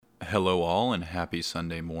Hello, all, and happy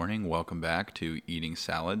Sunday morning. Welcome back to Eating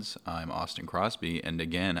Salads. I'm Austin Crosby, and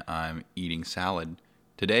again, I'm eating salad.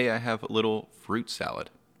 Today, I have a little fruit salad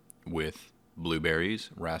with blueberries,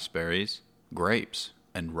 raspberries, grapes,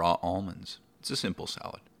 and raw almonds. It's a simple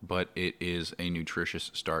salad, but it is a nutritious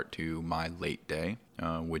start to my late day,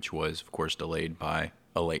 which was, of course, delayed by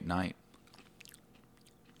a late night.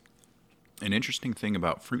 An interesting thing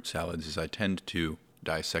about fruit salads is I tend to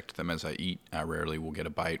dissect them as I eat. I rarely will get a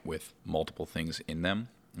bite with multiple things in them.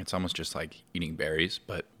 It's almost just like eating berries,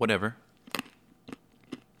 but whatever.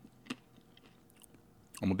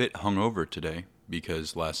 I'm a bit hungover today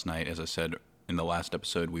because last night, as I said in the last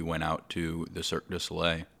episode, we went out to the Cirque du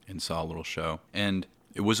Soleil and saw a little show. And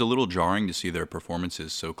it was a little jarring to see their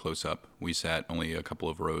performances so close up. We sat only a couple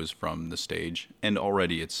of rows from the stage, and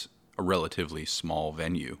already it's a relatively small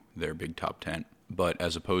venue, their big top tent. But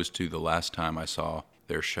as opposed to the last time I saw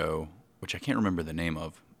their show, which I can't remember the name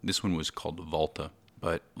of, this one was called Volta.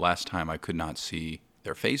 But last time I could not see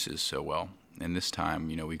their faces so well. And this time,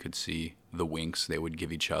 we could see the winks they would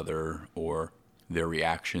give each other or their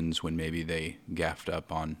reactions when maybe they gaffed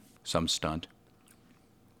up on some stunt.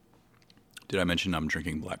 Did I mention I'm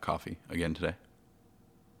drinking black coffee again today?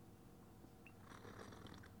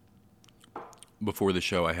 Before the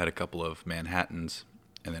show, I had a couple of Manhattans,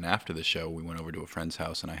 and then after the show, we went over to a friend's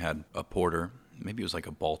house, and I had a porter. Maybe it was like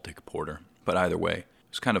a Baltic porter, but either way, it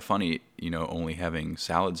was kind of funny, only having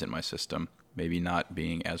salads in my system, maybe not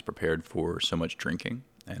being as prepared for so much drinking,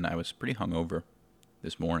 and I was pretty hungover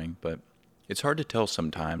this morning, but it's hard to tell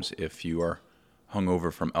sometimes if you are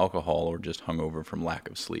hungover from alcohol or just hungover from lack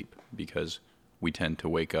of sleep, because we tend to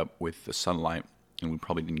wake up with the sunlight, and we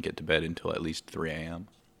probably didn't get to bed until at least 3 a.m.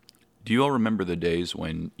 Do you all remember the days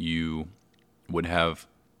when you would have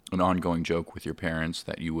an ongoing joke with your parents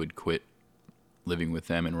that you would quit living with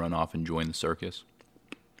them and run off and join the circus?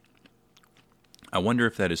 I wonder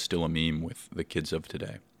if that is still a meme with the kids of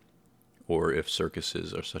today, or if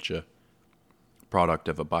circuses are such a product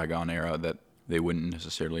of a bygone era that they wouldn't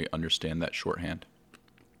necessarily understand that shorthand.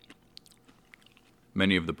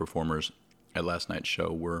 Many of the performers at last night's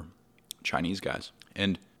show were Chinese guys,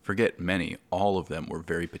 and forget many, all of them were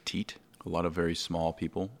very petite. A lot of very small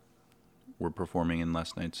people were performing in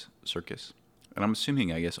last night's circus. And I'm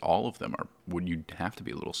assuming, I guess, all of them you'd have to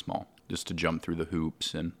be a little small just to jump through the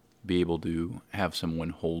hoops and be able to have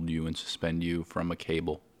someone hold you and suspend you from a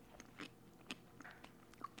cable.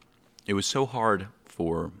 It was so hard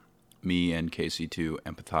for me and Casey to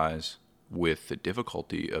empathize with the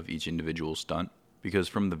difficulty of each individual stunt because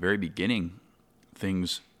from the very beginning,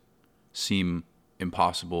 things seem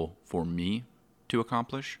impossible for me to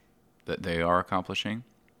accomplish that they are accomplishing.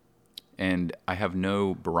 And I have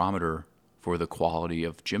no barometer for the quality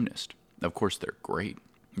of gymnast. Of course, they're great.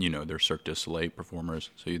 They're Cirque du Soleil performers,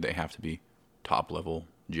 so they have to be top-level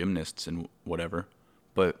gymnasts and whatever.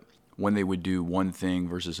 But when they would do one thing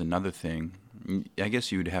versus another thing, I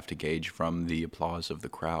guess you'd have to gauge from the applause of the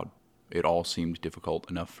crowd. It all seemed difficult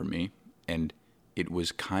enough for me, and it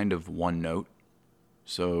was kind of one note.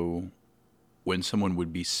 So when someone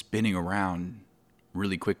would be spinning around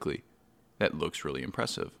really quickly, that looks really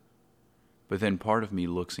impressive. But then part of me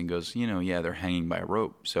looks and goes, yeah, they're hanging by a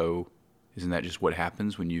rope. So isn't that just what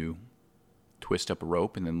happens when you twist up a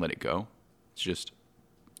rope and then let it go? It's just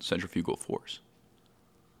centrifugal force.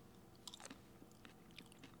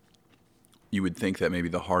 You would think that maybe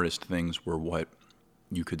the hardest things were what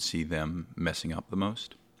you could see them messing up the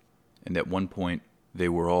most. And at one point, they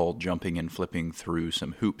were all jumping and flipping through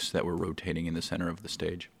some hoops that were rotating in the center of the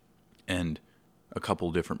stage. And a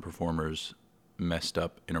couple different performers messed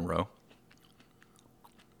up in a row.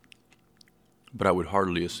 But I would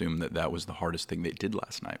hardly assume that that was the hardest thing they did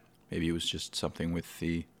last night. Maybe it was just something with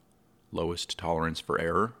the lowest tolerance for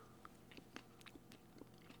error.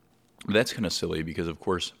 But that's kind of silly because, of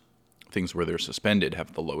course, things where they're suspended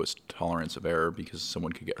have the lowest tolerance of error because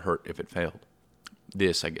someone could get hurt if it failed.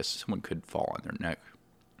 This, I guess, someone could fall on their neck.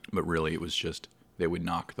 But really, it was just they would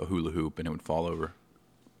knock the hula hoop and it would fall over.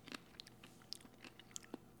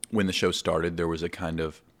 When the show started, there was a kind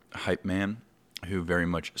of hype man who very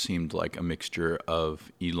much seemed like a mixture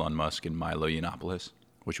of Elon Musk and Milo Yiannopoulos,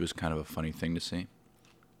 which was kind of a funny thing to see.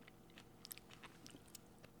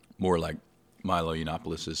 More like Milo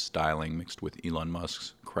Yiannopoulos' styling mixed with Elon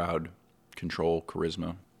Musk's crowd control,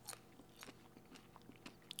 charisma.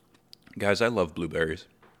 Guys, I love blueberries.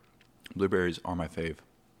 Blueberries are my fave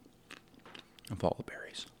of all the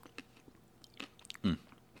berries.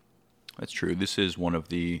 That's true. This is one of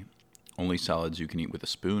the only salads you can eat with a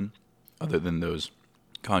spoon, other than those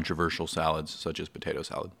controversial salads such as potato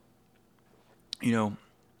salad.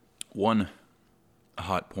 One a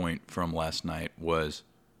hot point from last night was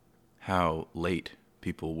how late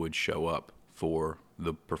people would show up for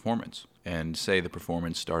the performance. And say the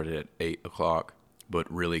performance started at 8 o'clock,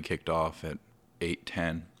 but really kicked off at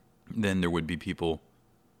 8:10. Then there would be people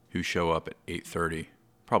who show up at 8:30,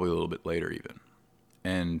 probably a little bit later even.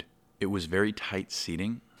 And it was very tight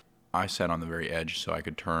seating. I sat on the very edge so I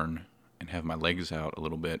could turn and have my legs out a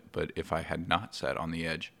little bit, but if I had not sat on the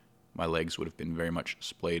edge, my legs would have been very much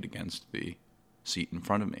splayed against the seat in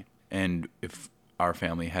front of me. And if our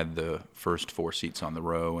family had the first 4 seats on the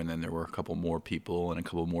row, and then there were a couple more people and a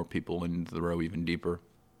couple more people into the row even deeper,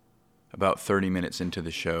 about 30 minutes into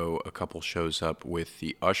the show, a couple shows up with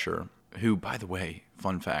the usher, who, by the way,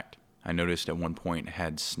 fun fact, I noticed at one point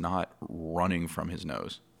had snot running from his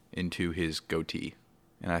nose into his goatee.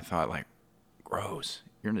 And I thought, like, gross,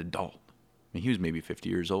 you're an adult. I mean, he was maybe 50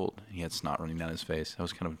 years old. He had snot running down his face. That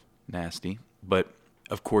was kind of nasty. But,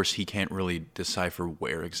 of course, he can't really decipher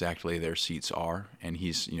where exactly their seats are. And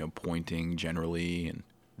he's, pointing generally, and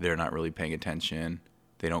they're not really paying attention.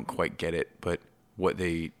 They don't quite get it. But what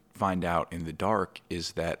they find out in the dark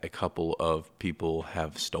is that a couple of people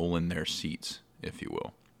have stolen their seats, if you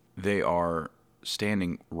will. They are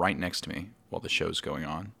standing right next to me while the show's going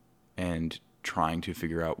on and trying to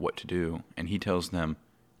figure out what to do. And he tells them,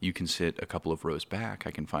 you can sit a couple of rows back.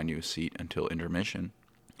 I can find you a seat until intermission.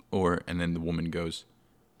 And then the woman goes,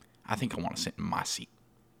 I think I want to sit in my seat.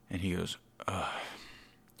 And he goes, ugh.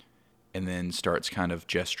 And then starts kind of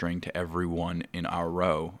gesturing to everyone in our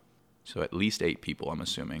row. So at least 8 people, I'm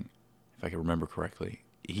assuming, if I can remember correctly.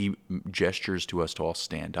 He gestures to us to all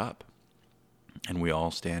stand up. And we all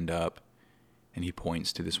stand up. And he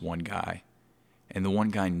points to this one guy. And the one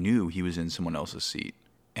guy knew he was in someone else's seat.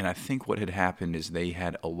 And I think what had happened is they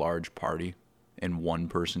had a large party, and one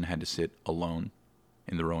person had to sit alone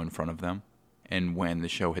in the row in front of them. And when the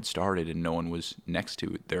show had started and no one was next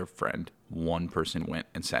to their friend, one person went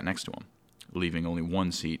and sat next to him, leaving only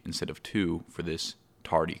 1 seat instead of 2 for this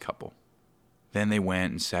tardy couple. Then they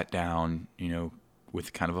went and sat down,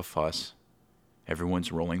 with kind of a fuss.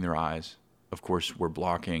 Everyone's rolling their eyes. Of course, we're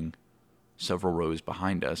blocking several rows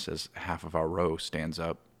behind us as half of our row stands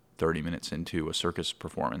up 30 minutes into a circus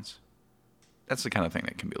performance. That's the kind of thing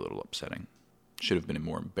that can be a little upsetting. Should have been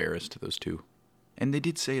more embarrassed, those two. And they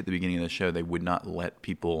did say at the beginning of the show they would not let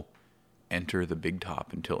people enter the big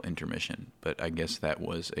top until intermission, but I guess that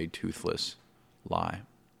was a toothless lie.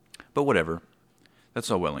 But whatever. That's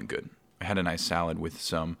all well and good. I had a nice salad with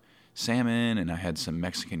some salmon, and I had some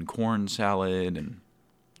Mexican corn salad, and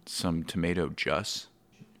some tomato juice.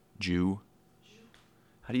 Jus.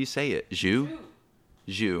 How do you say it? Jus?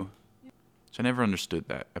 Jus. So I never understood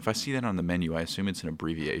that. If I see that on the menu, I assume it's an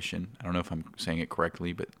abbreviation. I don't know if I'm saying it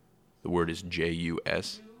correctly, but the word is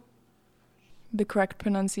Jus. The correct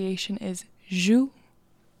pronunciation is jus.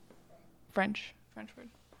 French word.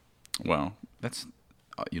 Well, that's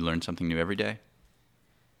you learn something new every day.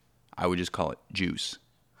 I would just call it juice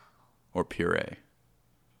or puree.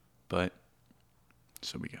 But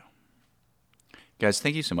so we go. Guys,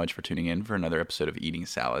 thank you so much for tuning in for another episode of Eating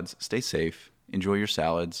Salads. Stay safe. Enjoy your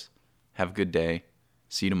salads. Have a good day.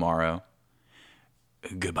 See you tomorrow.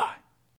 Goodbye.